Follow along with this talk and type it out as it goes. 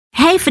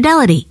Hey,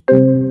 Fidelity.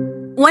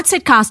 What's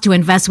it cost to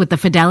invest with the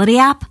Fidelity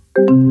app?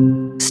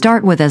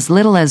 Start with as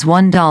little as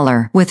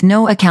 $1 with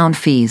no account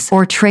fees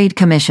or trade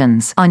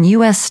commissions on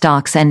U.S.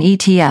 stocks and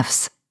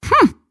ETFs.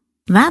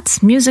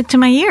 That's music to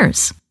my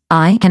ears.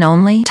 I can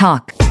only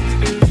talk.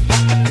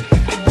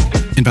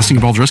 Investing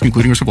involves risk,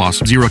 including risk of loss.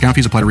 Zero account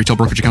fees apply to retail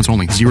brokerage accounts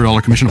only.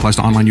 $0 commission applies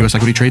to online U.S.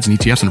 equity trades and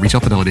ETFs and retail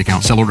Fidelity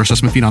accounts. Sell order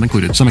assessment fee not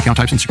included. Some account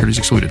types and securities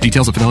excluded.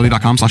 Details at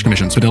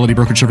fidelity.com/commissions. Fidelity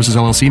Brokerage Services,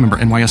 LLC, member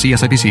NYSE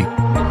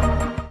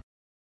SIPC.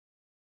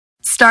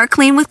 Start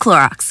clean with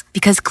Clorox,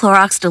 because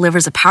Clorox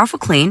delivers a powerful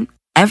clean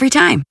every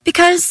time.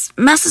 Because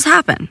messes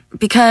happen.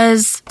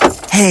 Because...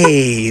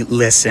 Hey,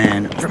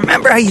 listen.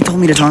 Remember how you told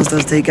me to toss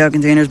those takeout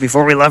containers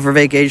before we left for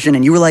vacation?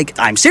 And you were like,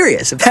 I'm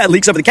serious. If that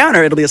leaks over the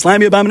counter, it'll be a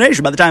slimy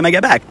abomination by the time I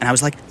get back. And I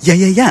was like,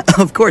 yeah,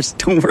 of course.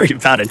 Don't worry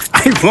about it.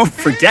 I won't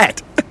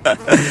forget.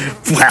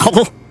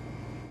 Well...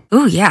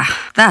 Ooh, yeah,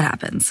 that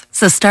happens.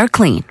 So start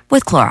clean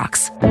with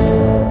Clorox.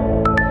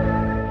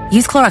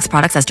 Use Clorox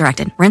products as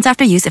directed. Rinse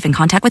after use if in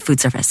contact with food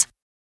surface.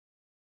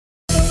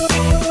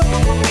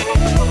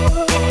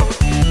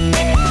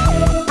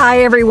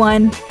 Hi,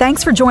 everyone.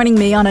 Thanks for joining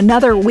me on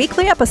another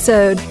weekly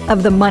episode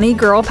of the Money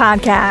Girl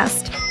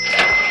Podcast.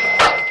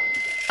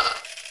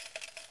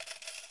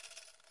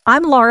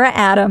 I'm Laura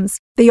Adams,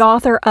 the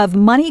author of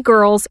Money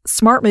Girls: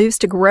 Smart Moves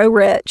to Grow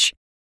Rich.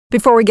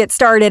 Before we get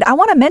started, I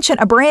want to mention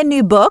a brand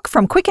new book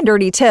from Quick and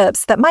Dirty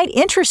Tips that might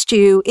interest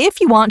you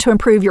if you want to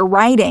improve your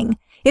writing.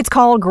 It's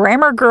called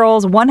Grammar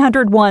Girls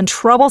 101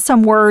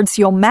 Troublesome Words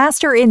You'll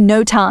Master in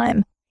No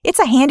Time. It's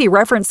a handy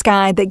reference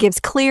guide that gives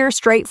clear,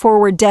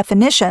 straightforward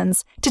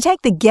definitions to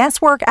take the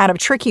guesswork out of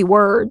tricky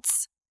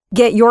words.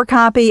 Get your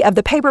copy of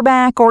the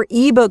paperback or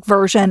ebook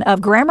version of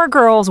Grammar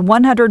Girls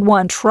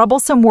 101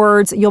 Troublesome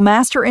Words You'll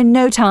Master in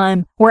No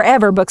Time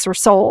wherever books are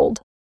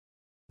sold.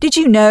 Did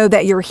you know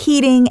that your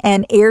heating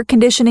and air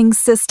conditioning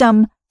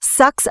system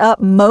sucks up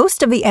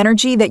most of the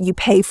energy that you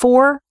pay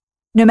for?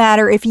 No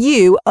matter if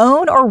you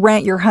own or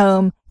rent your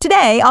home,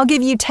 today I'll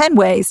give you 10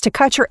 ways to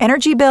cut your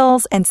energy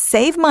bills and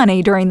save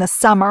money during the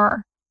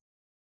summer.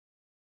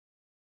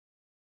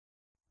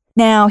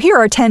 Now, here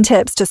are 10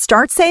 tips to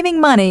start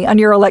saving money on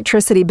your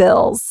electricity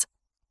bills.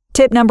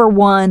 Tip number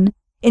 1,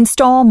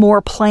 install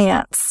more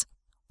plants.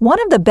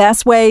 One of the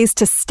best ways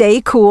to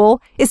stay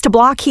cool is to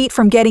block heat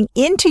from getting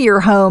into your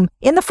home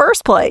in the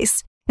first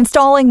place.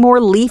 Installing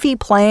more leafy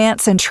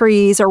plants and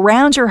trees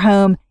around your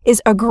home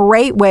is a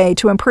great way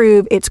to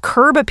improve its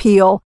curb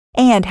appeal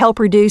and help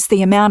reduce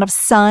the amount of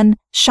sun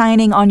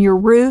shining on your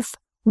roof,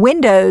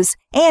 windows,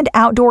 and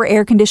outdoor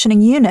air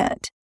conditioning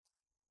unit.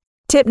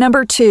 Tip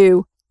number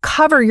 2,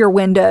 cover your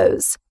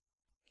windows.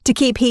 To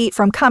keep heat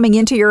from coming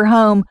into your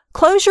home,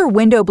 close your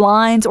window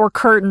blinds or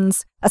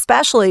curtains,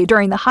 especially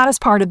during the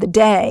hottest part of the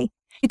day.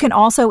 You can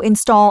also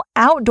install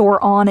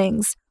outdoor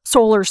awnings,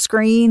 solar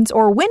screens,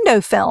 or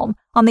window film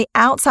on the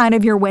outside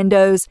of your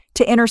windows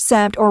to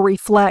intercept or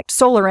reflect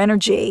solar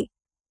energy.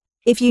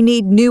 If you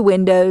need new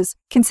windows,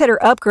 consider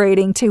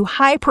upgrading to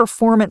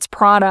high-performance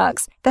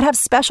products that have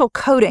special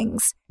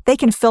coatings. They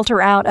can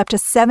filter out up to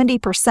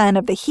 70%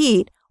 of the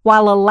heat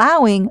while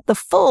allowing the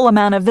full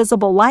amount of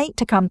visible light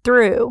to come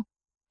through.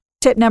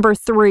 Tip number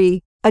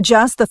 3,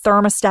 adjust the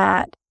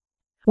thermostat.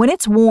 When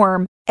it's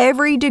warm,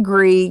 every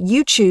degree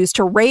you choose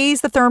to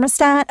raise the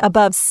thermostat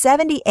above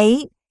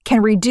 78 can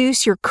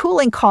reduce your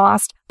cooling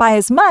cost by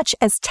as much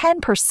as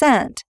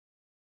 10%.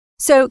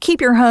 So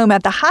keep your home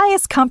at the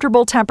highest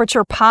comfortable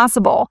temperature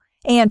possible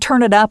and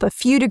turn it up a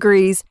few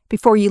degrees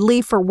before you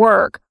leave for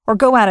work or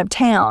go out of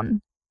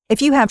town.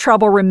 If you have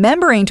trouble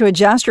remembering to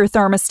adjust your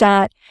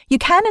thermostat, you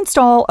can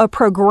install a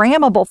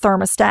programmable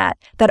thermostat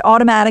that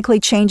automatically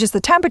changes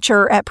the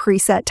temperature at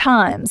preset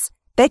times.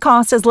 They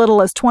cost as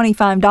little as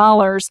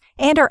 $25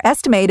 and are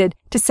estimated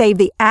to save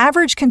the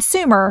average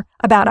consumer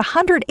about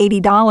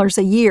 $180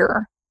 a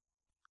year.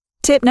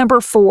 Tip number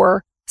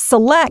 4,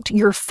 select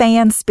your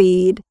fan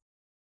speed.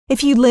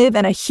 If you live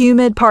in a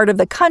humid part of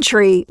the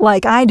country,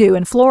 like I do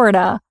in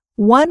Florida,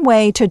 one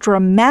way to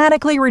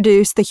dramatically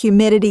reduce the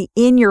humidity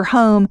in your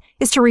home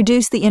is to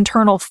reduce the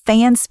internal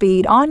fan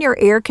speed on your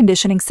air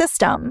conditioning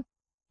system.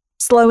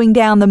 Slowing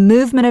down the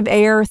movement of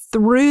air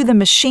through the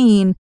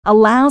machine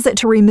allows it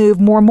to remove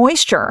more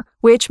moisture,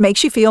 which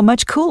makes you feel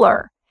much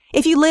cooler.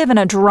 If you live in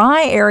a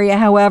dry area,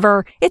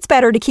 however, it's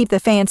better to keep the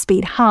fan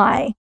speed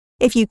high.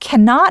 If you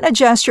cannot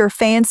adjust your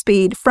fan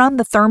speed from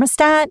the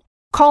thermostat,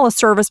 call a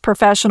service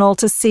professional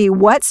to see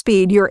what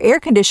speed your air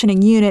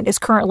conditioning unit is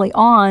currently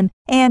on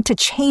and to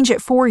change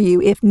it for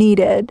you if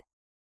needed.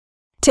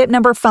 Tip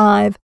number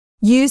 5,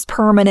 use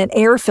permanent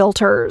air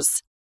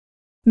filters.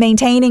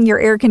 Maintaining your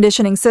air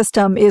conditioning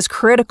system is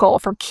critical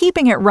for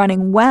keeping it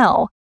running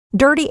well.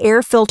 Dirty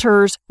air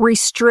filters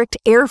restrict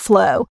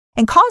airflow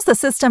and cause the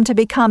system to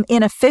become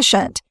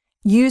inefficient,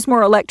 use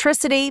more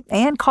electricity,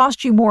 and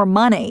cost you more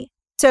money.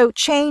 So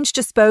change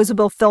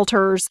disposable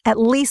filters at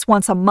least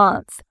once a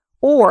month,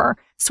 or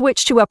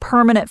switch to a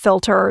permanent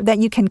filter that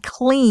you can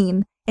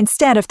clean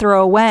instead of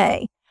throw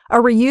away. A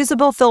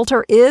reusable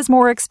filter is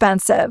more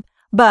expensive,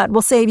 but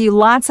will save you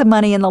lots of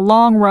money in the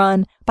long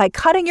run by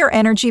cutting your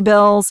energy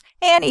bills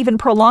and even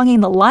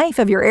prolonging the life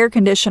of your air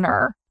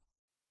conditioner.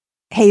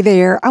 Hey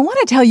there, I want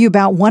to tell you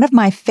about one of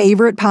my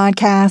favorite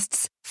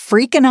podcasts,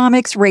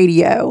 Freakonomics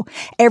Radio.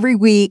 Every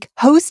week,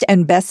 host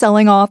and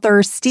best-selling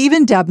author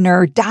Stephen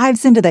Dubner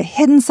dives into the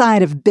hidden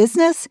side of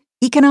business,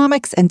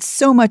 economics, and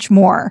so much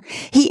more.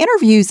 He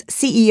interviews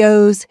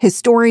CEOs,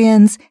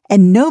 historians,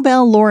 and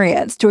Nobel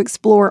laureates to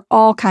explore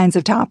all kinds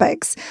of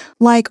topics,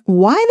 like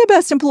why the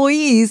best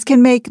employees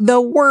can make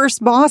the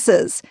worst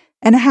bosses,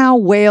 and how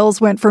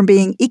whales went from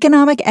being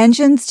economic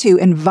engines to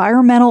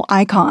environmental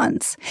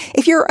icons.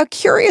 If you're a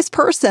curious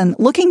person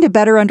looking to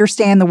better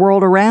understand the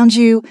world around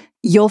you,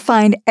 you'll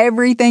find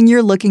everything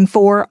you're looking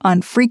for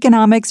on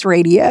Freakonomics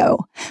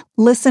Radio.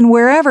 Listen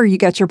wherever you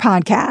get your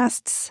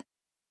podcasts.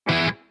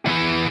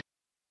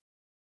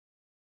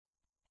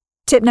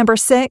 Tip number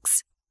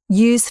 6,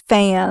 use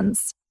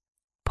fans.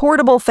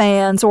 Portable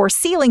fans or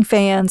ceiling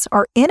fans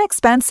are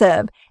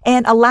inexpensive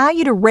and allow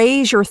you to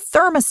raise your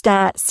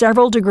thermostat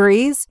several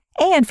degrees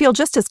and feel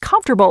just as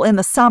comfortable in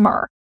the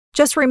summer.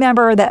 Just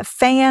remember that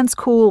fans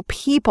cool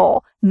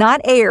people,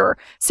 not air,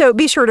 so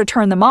be sure to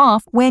turn them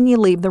off when you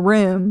leave the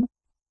room.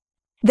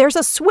 There's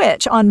a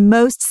switch on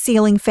most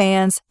ceiling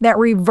fans that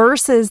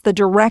reverses the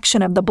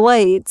direction of the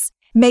blades.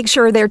 Make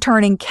sure they're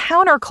turning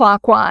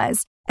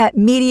counterclockwise at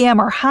medium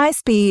or high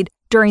speed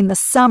during the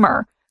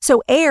summer,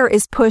 so air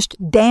is pushed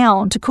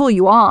down to cool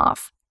you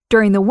off.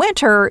 During the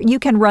winter, you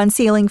can run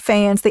ceiling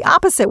fans the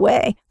opposite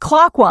way,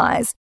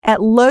 clockwise,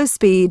 at low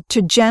speed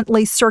to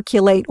gently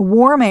circulate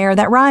warm air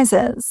that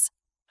rises.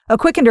 A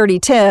quick and dirty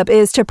tip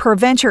is to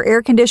prevent your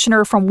air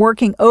conditioner from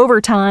working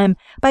overtime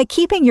by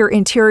keeping your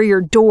interior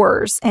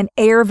doors and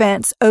air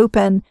vents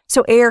open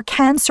so air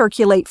can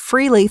circulate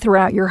freely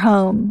throughout your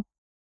home.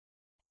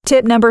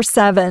 Tip number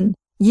 7,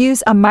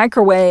 use a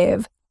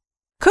microwave.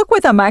 Cook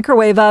with a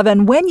microwave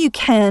oven when you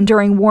can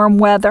during warm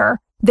weather.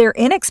 They're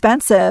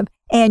inexpensive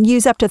and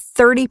use up to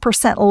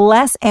 30%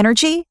 less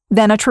energy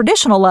than a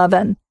traditional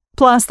oven.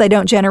 Plus, they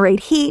don't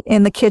generate heat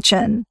in the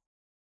kitchen.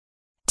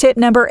 Tip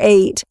number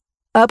 8,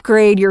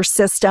 upgrade your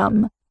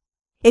system.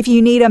 If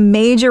you need a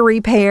major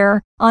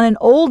repair on an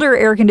older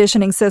air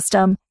conditioning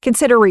system,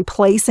 consider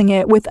replacing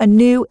it with a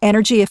new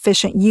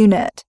energy-efficient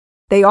unit.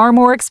 They are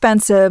more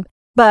expensive,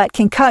 but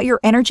can cut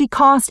your energy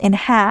cost in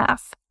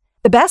half.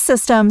 The best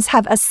systems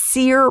have a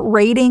SEER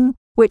rating,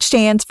 which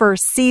stands for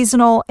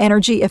Seasonal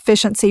Energy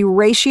Efficiency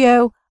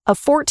Ratio of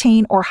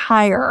 14 or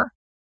higher.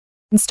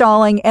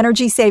 Installing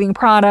energy-saving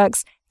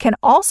products can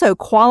also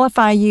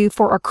qualify you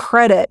for a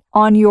credit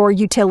on your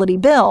utility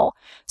bill,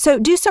 so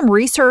do some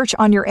research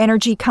on your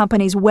energy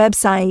company's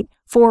website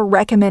for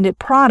recommended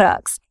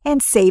products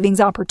and savings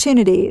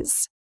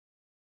opportunities.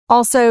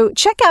 Also,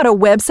 check out a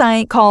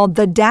website called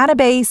the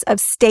Database of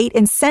State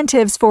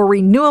Incentives for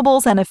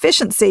Renewables and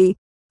Efficiency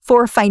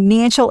for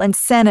financial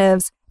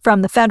incentives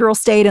from the federal,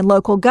 state, and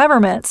local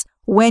governments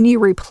when you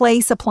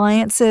replace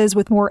appliances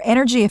with more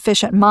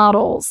energy-efficient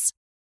models.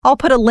 I'll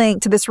put a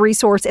link to this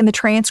resource in the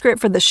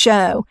transcript for the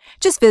show.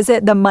 Just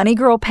visit the Money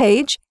Girl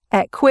page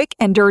at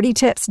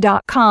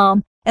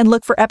quickanddirtytips.com and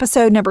look for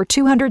episode number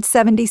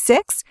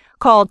 276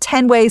 called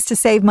 10 Ways to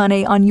Save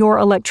Money on Your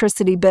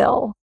Electricity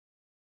Bill.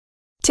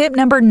 Tip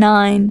number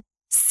 9,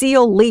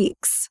 seal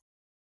leaks.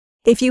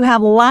 If you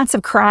have lots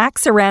of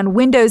cracks around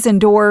windows and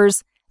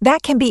doors,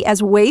 that can be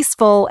as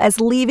wasteful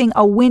as leaving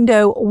a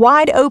window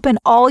wide open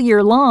all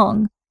year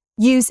long.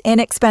 Use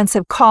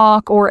inexpensive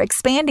caulk or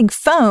expanding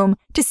foam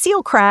to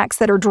seal cracks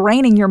that are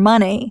draining your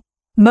money.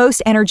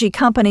 Most energy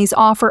companies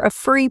offer a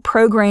free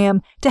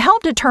program to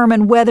help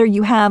determine whether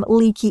you have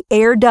leaky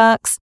air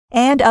ducts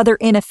and other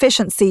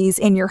inefficiencies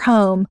in your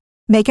home.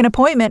 Make an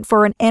appointment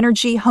for an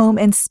energy home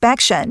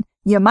inspection.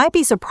 You might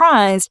be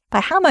surprised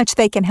by how much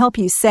they can help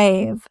you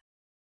save.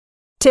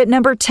 Tip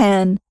number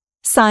 10.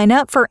 Sign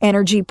up for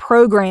energy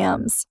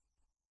programs.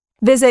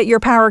 Visit your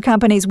power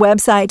company's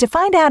website to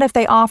find out if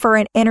they offer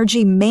an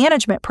energy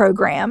management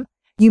program.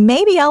 You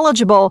may be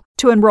eligible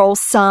to enroll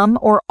some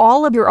or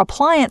all of your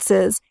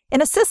appliances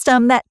in a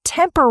system that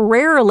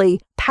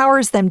temporarily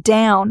powers them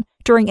down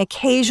during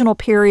occasional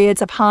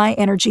periods of high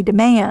energy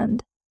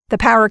demand. The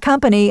power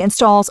company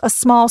installs a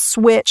small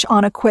switch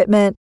on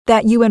equipment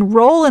that you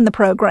enroll in the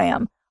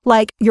program,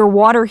 like your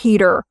water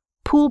heater,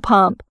 pool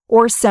pump,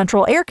 or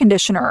central air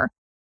conditioner.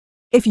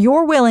 If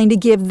you're willing to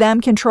give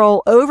them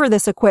control over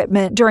this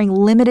equipment during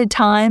limited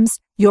times,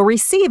 you'll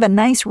receive a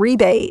nice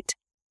rebate.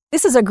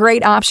 This is a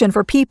great option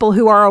for people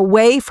who are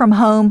away from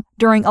home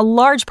during a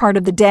large part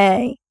of the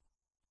day.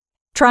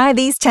 Try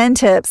these 10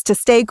 tips to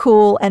stay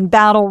cool and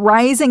battle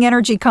rising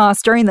energy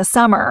costs during the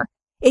summer.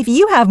 If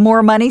you have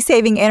more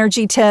money-saving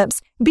energy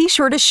tips, be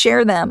sure to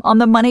share them on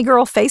the Money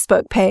Girl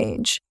Facebook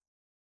page.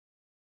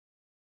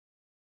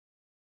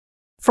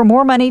 For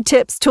more money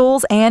tips,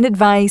 tools, and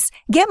advice,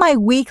 get my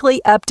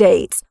weekly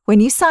updates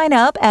when you sign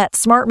up at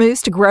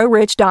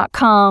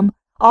smartmovestogrowrich.com.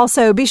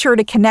 Also, be sure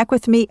to connect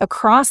with me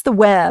across the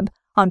web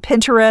on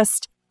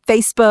Pinterest,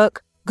 Facebook,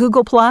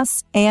 Google+,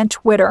 and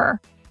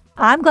Twitter.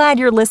 I'm glad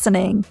you're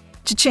listening.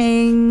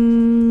 Cha-ching!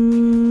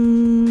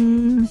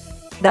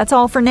 That's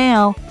all for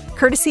now,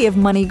 courtesy of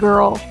Money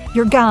Girl,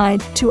 your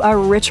guide to a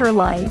richer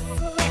life.